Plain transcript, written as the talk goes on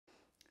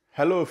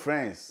Hello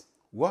friends,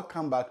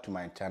 welcome back to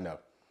my channel.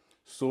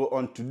 So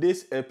on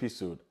today's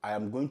episode, I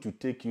am going to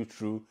take you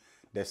through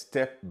the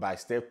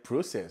step-by-step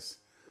process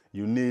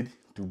you need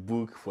to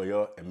book for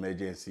your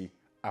emergency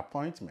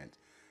appointment.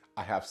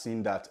 I have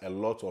seen that a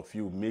lot of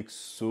you make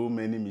so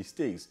many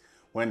mistakes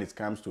when it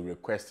comes to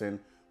requesting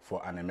for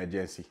an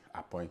emergency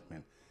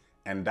appointment.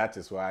 And that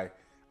is why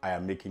I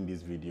am making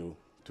this video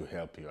to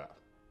help you out.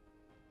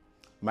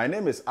 My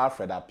name is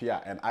Alfred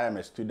and I am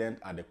a student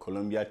at the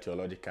Columbia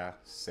Theological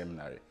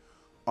Seminary.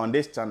 On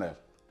this channel,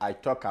 I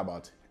talk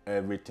about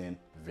everything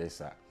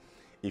visa.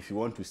 If you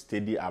want to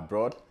study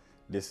abroad,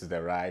 this is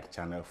the right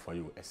channel for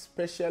you,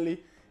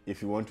 especially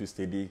if you want to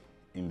study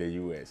in the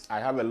US. I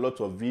have a lot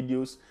of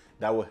videos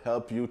that will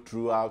help you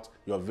throughout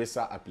your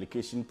visa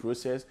application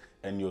process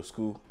and your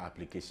school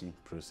application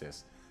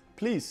process.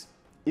 Please,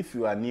 if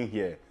you are new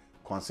here,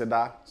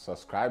 consider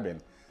subscribing,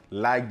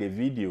 like the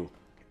video,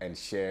 and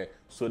share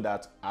so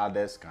that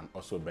others can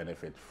also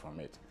benefit from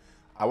it.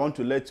 I want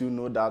to let you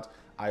know that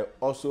I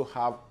also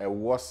have a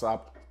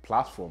WhatsApp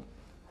platform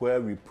where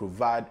we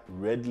provide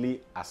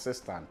readily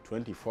assistance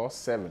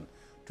 24/7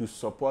 to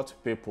support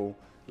people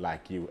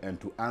like you and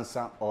to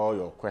answer all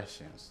your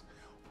questions.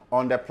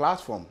 On the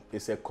platform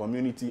is a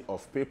community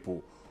of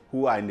people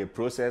who are in the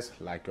process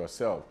like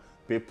yourself,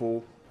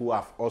 people who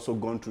have also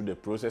gone through the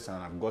process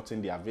and have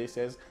gotten their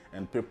visas,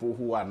 and people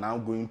who are now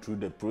going through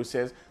the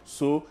process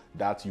so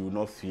that you will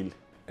not feel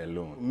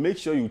alone. Make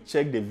sure you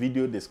check the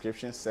video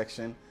description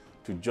section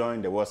to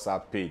join the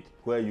WhatsApp page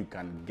where you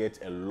can get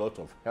a lot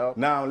of help.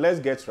 Now let's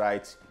get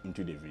right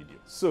into the video.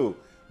 So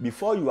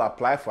before you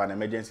apply for an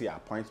emergency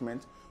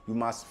appointment, you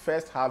must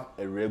first have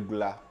a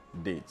regular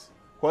date.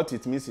 What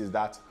it means is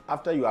that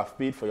after you have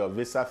paid for your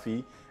visa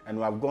fee and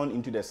you have gone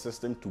into the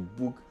system to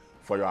book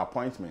for your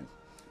appointment,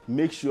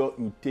 make sure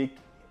you take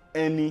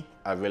any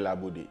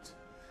available date.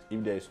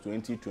 If there is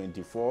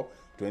 2024,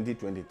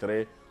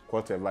 2023,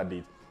 whatever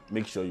date,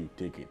 make sure you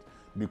take it.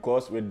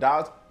 Because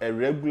without a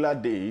regular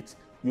date,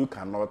 you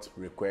cannot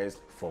request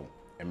for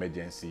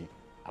emergency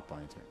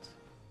appointment.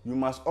 You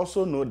must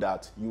also know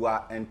that you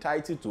are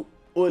entitled to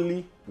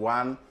only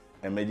one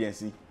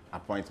emergency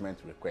appointment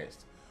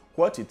request.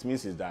 What it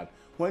means is that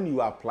when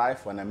you apply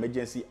for an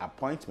emergency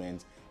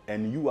appointment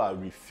and you are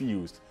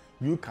refused,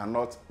 you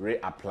cannot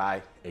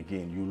reapply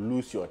again. You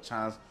lose your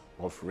chance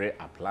of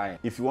reapplying.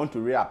 If you want to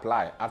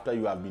reapply after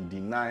you have been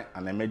denied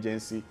an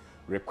emergency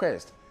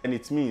request, and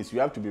it means you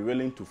have to be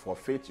willing to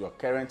forfeit your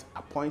current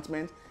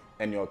appointment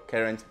and your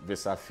current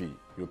visa fee.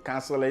 You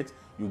cancel it,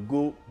 you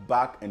go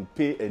back and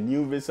pay a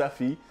new visa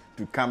fee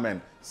to come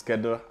and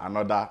schedule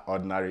another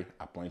ordinary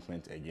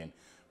appointment again,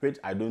 which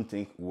I don't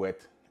think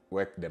worth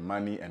the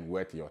money and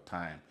worth your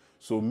time.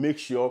 So make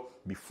sure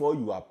before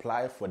you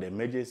apply for the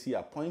emergency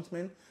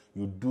appointment,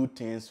 you do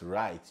things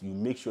right. You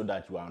make sure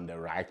that you are on the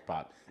right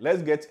path.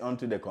 Let's get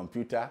onto the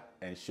computer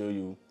and show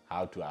you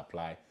how to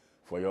apply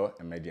for your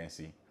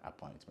emergency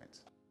appointment.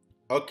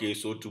 Okay,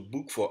 so to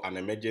book for an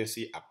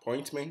emergency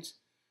appointment,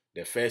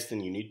 the first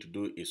thing you need to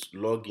do is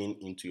log in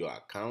into your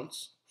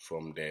accounts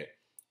from the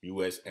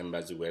US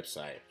Embassy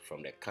website,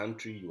 from the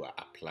country you are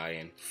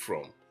applying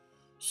from.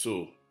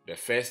 So the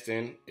first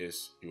thing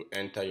is you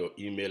enter your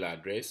email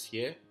address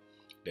here,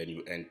 then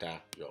you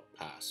enter your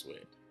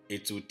password.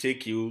 It will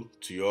take you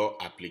to your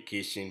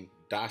application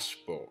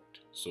dashboard.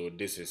 So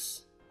this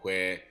is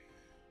where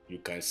you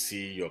can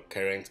see your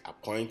current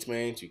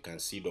appointment. You can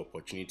see the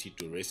opportunity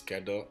to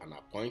reschedule an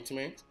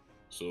appointment.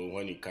 So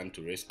when you come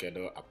to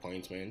reschedule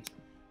appointment,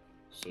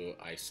 so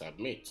I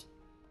submit.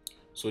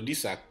 So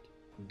these are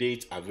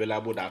dates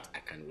available that I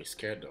can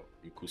reschedule.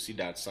 You could see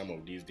that some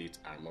of these dates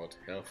are not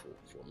helpful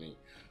for me.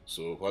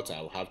 So what I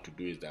will have to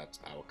do is that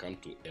I will come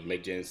to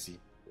emergency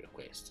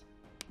request.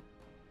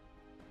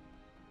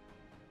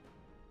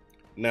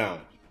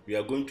 Now, we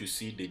are going to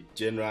see the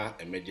general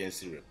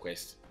emergency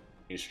request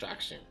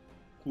instruction.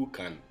 Who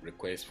can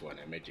request for an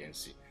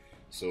emergency?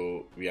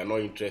 So we are not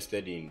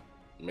interested in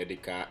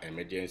medical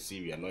emergency.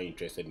 We are not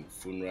interested in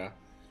funeral.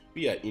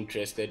 We are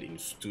interested in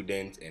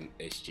student and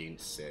exchange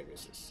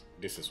services.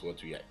 This is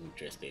what we are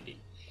interested in.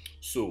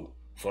 So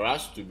for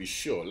us to be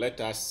sure,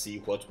 let us see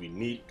what we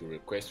need to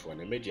request for an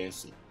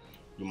emergency.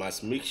 You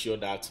must make sure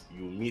that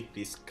you meet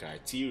this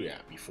criteria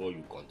before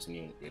you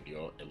continue with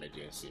your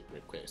emergency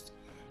request.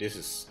 This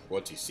is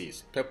what it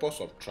says. Purpose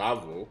of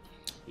travel.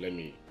 Let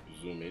me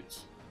zoom it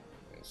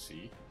and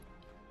see.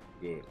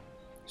 Good.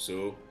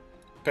 So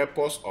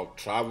purpose of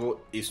travel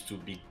is to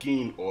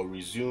begin or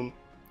resume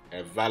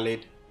a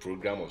valid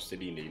program of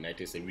study in the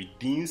United States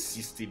within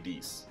 60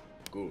 days.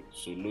 Good.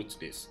 So note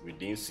this,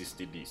 within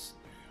 60 days,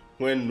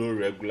 when no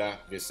regular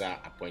visa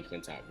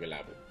appointments are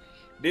available.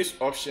 This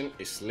option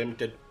is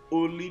limited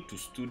only to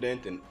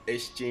student and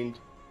exchange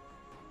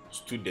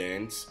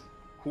students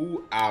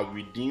who are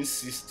within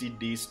 60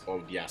 days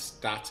of their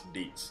start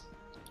date.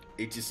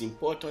 It is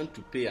important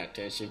to pay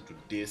attention to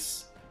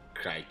this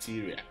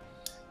criteria.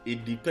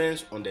 It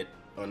depends on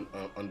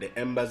the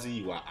embassy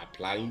you are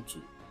applying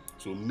to.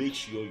 So make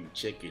sure you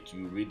check it,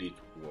 you read it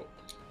well.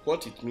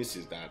 What it means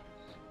is that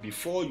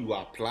before you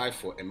apply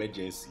for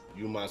emergency,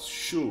 you must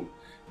show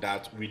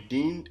that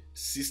within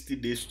 60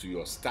 days to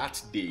your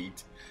start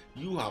date,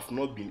 you have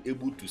not been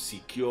able to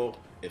secure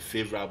a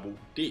favorable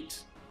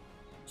date.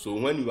 So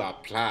when you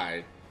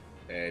apply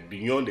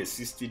beyond the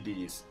 60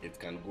 days, it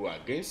can go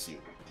against you.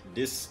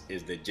 This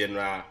is the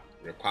general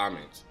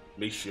requirement.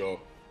 Make sure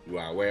you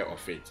are aware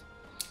of it.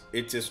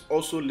 It is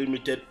also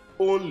limited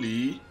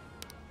only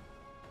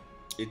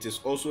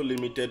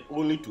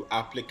to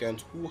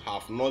applicants who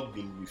have not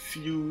been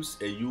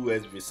refused a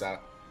US visa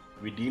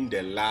within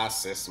the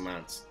last 6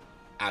 months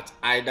at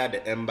either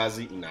the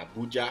embassy in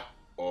Abuja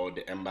or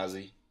the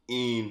embassy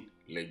in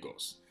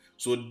Lagos.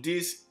 So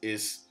this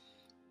is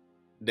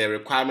the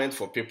requirement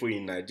for people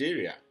in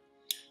Nigeria.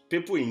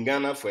 People in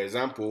Ghana, for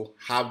example,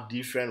 have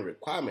different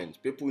requirements.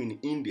 People in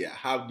India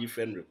have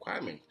different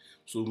requirements.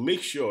 So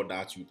make sure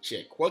that you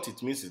check. What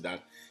it means is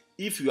that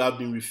if you have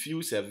been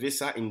refused a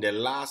visa in the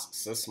last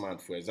 6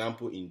 months, for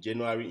example, in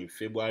January, in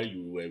February,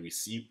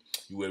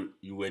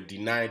 you were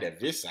denied a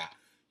visa,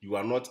 you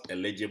are not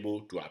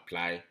eligible to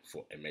apply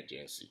for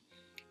emergency.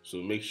 So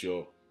make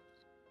sure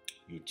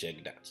you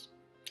check that.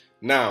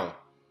 Now,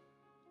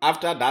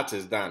 after that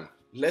is done,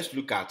 let's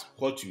look at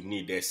what you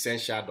need, the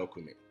essential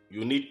document.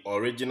 You need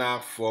original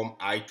form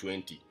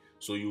I-20.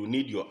 So you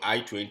need your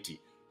I-20,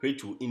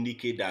 which will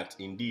indicate that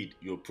indeed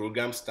your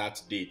program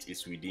start date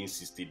is within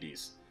 60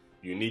 days.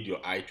 You need your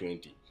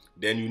I-20.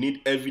 Then you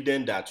need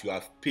evidence that you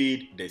have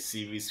paid the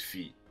service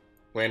fee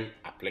when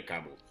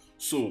applicable.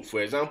 So,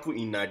 for example,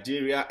 in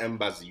Nigeria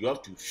embassy, you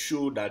have to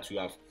show that you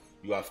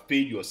have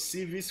paid your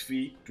service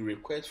fee to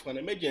request for an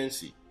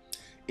emergency.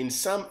 In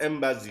some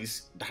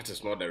embassies, that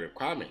is not the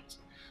requirement.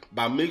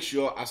 But make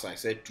sure, as I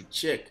said, to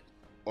check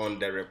on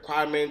the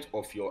requirement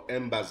of your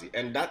embassy,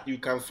 and that you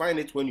can find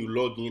it when you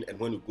log in and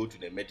when you go to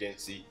the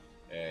emergency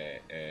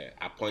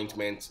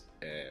appointment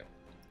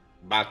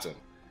button.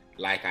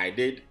 Like I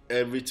did,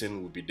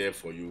 everything will be there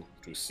for you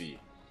to see.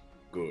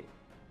 Good.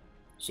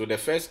 So the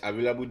first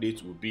available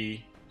date will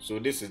be, so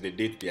this is the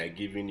date they are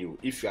giving you.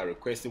 If you are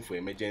requesting for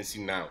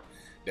emergency now,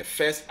 the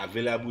first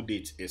available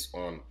date is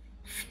on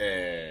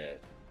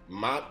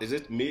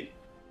May?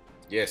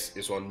 Yes,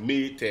 it's on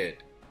May 3rd.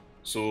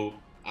 So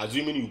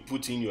assuming you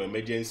put in your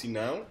emergency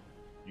now,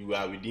 you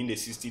are within the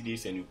 60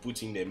 days and you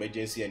put in the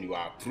emergency and you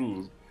are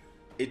approved,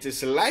 it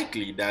is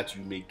likely that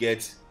you may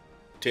get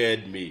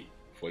 3rd May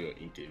for your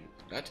interview.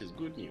 That is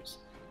good news.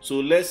 So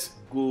let's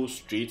go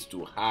straight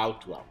to how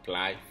to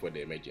apply for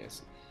the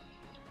emergency.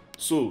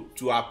 So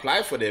to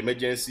apply for the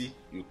emergency,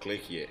 you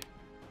click here,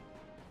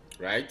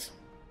 right?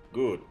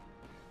 Good.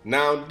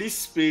 Now this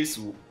space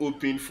will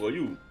open for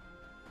you.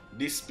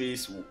 This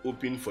space will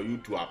open for you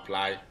to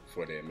apply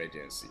for the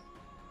emergency.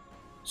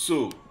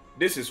 So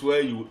this is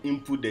where you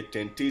input the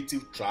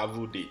tentative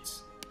travel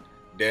dates,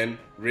 then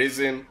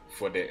reason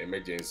for the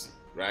emergency,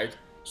 right?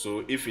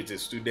 So if it's a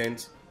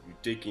student, you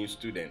take in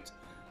student.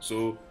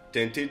 So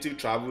tentative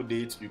travel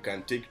date, you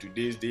can take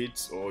today's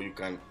dates, or you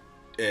can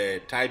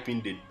type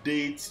in the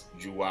dates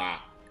you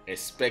are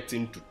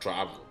expecting to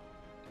travel,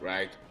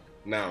 right?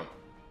 Now,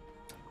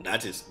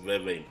 that is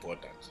very, very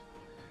important.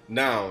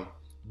 Now,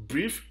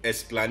 brief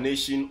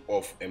explanation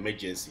of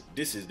emergency.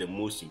 This is the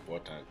most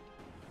important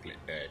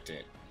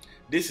thing.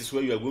 This is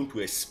where you are going to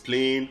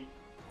explain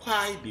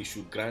why they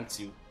should grant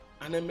you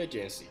an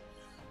emergency,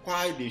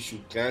 why they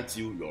should grant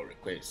you your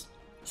request.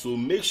 So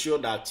make sure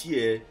that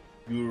here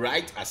you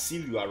write as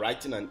if you are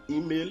writing an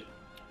email,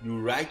 you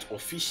write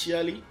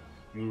officially,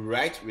 you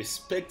write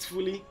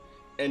respectfully,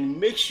 and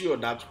make sure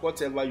that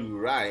whatever you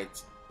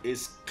write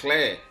is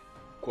clear,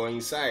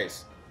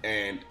 concise,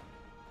 and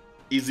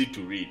easy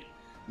to read.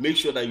 Make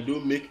sure that you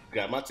don't make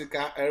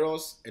grammatical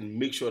errors, and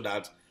make sure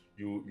that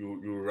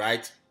you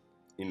write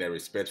in a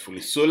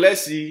respectfully. So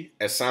let's see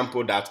a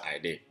sample that I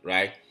did,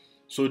 right?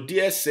 So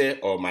dear sir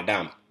or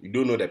madam, you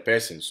don't know the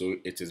person, so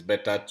it is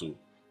better to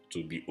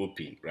be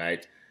open,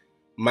 right?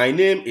 My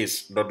name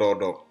is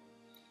Dododo.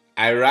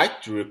 I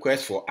write to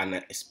request for an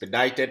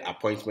expedited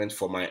appointment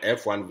for my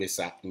F1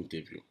 visa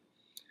interview.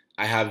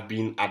 I have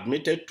been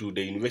admitted to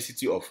the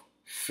University of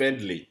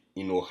Findlay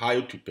in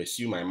Ohio to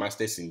pursue my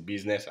master's in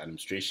business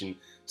administration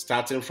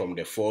starting from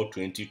the fall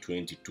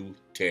 2022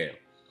 term.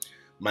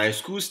 My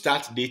school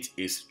start date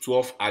is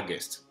 12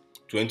 August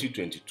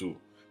 2022,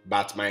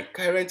 but my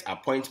current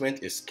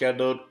appointment is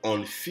scheduled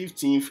on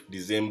 15th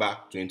December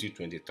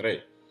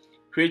 2023,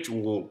 which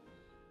will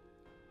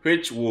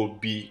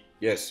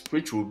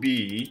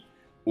be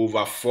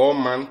over 4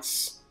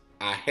 months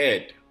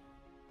ahead.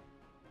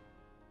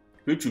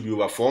 Which will be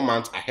over 4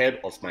 months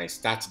ahead of my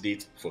start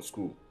date for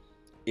school.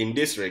 In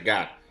this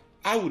regard,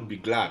 I would be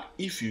glad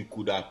if you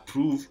could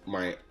approve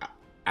my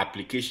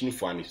application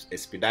for an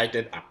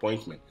expedited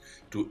appointment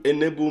to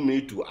enable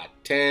me to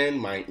attend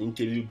my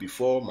interview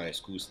before my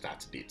school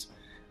start date.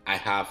 I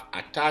have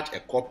attached a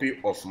copy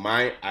of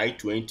my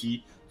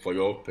I-20 for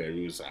your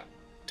perusal.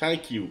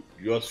 Thank you,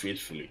 yours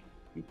faithfully.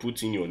 You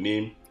put in your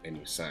name and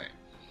you sign.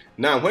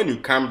 Now, when you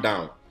come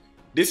down,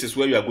 this is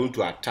where you are going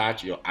to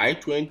attach your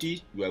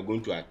I-20, you are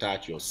going to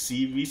attach your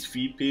service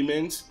fee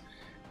payments,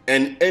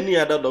 and any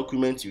other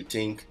document you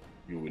think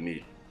you will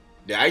need.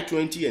 The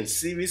I-20 and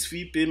series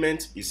fee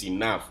payment is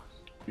enough.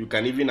 You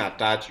can even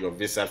attach your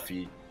visa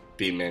fee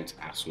payment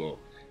as well.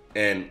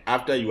 And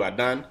after you are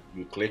done,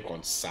 you click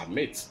on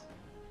submit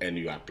and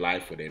you apply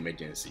for the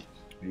emergency.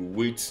 You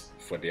wait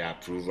for the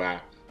approval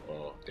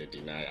or the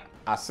denial.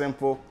 As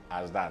simple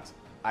as that.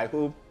 I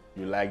hope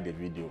you liked the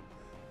video.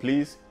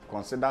 Please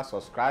consider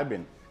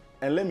subscribing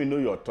and let me know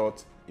your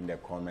thoughts in the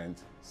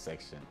comment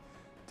section.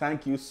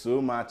 Thank you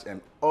so much,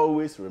 and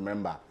always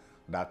remember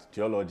that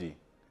theology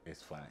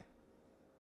is fine.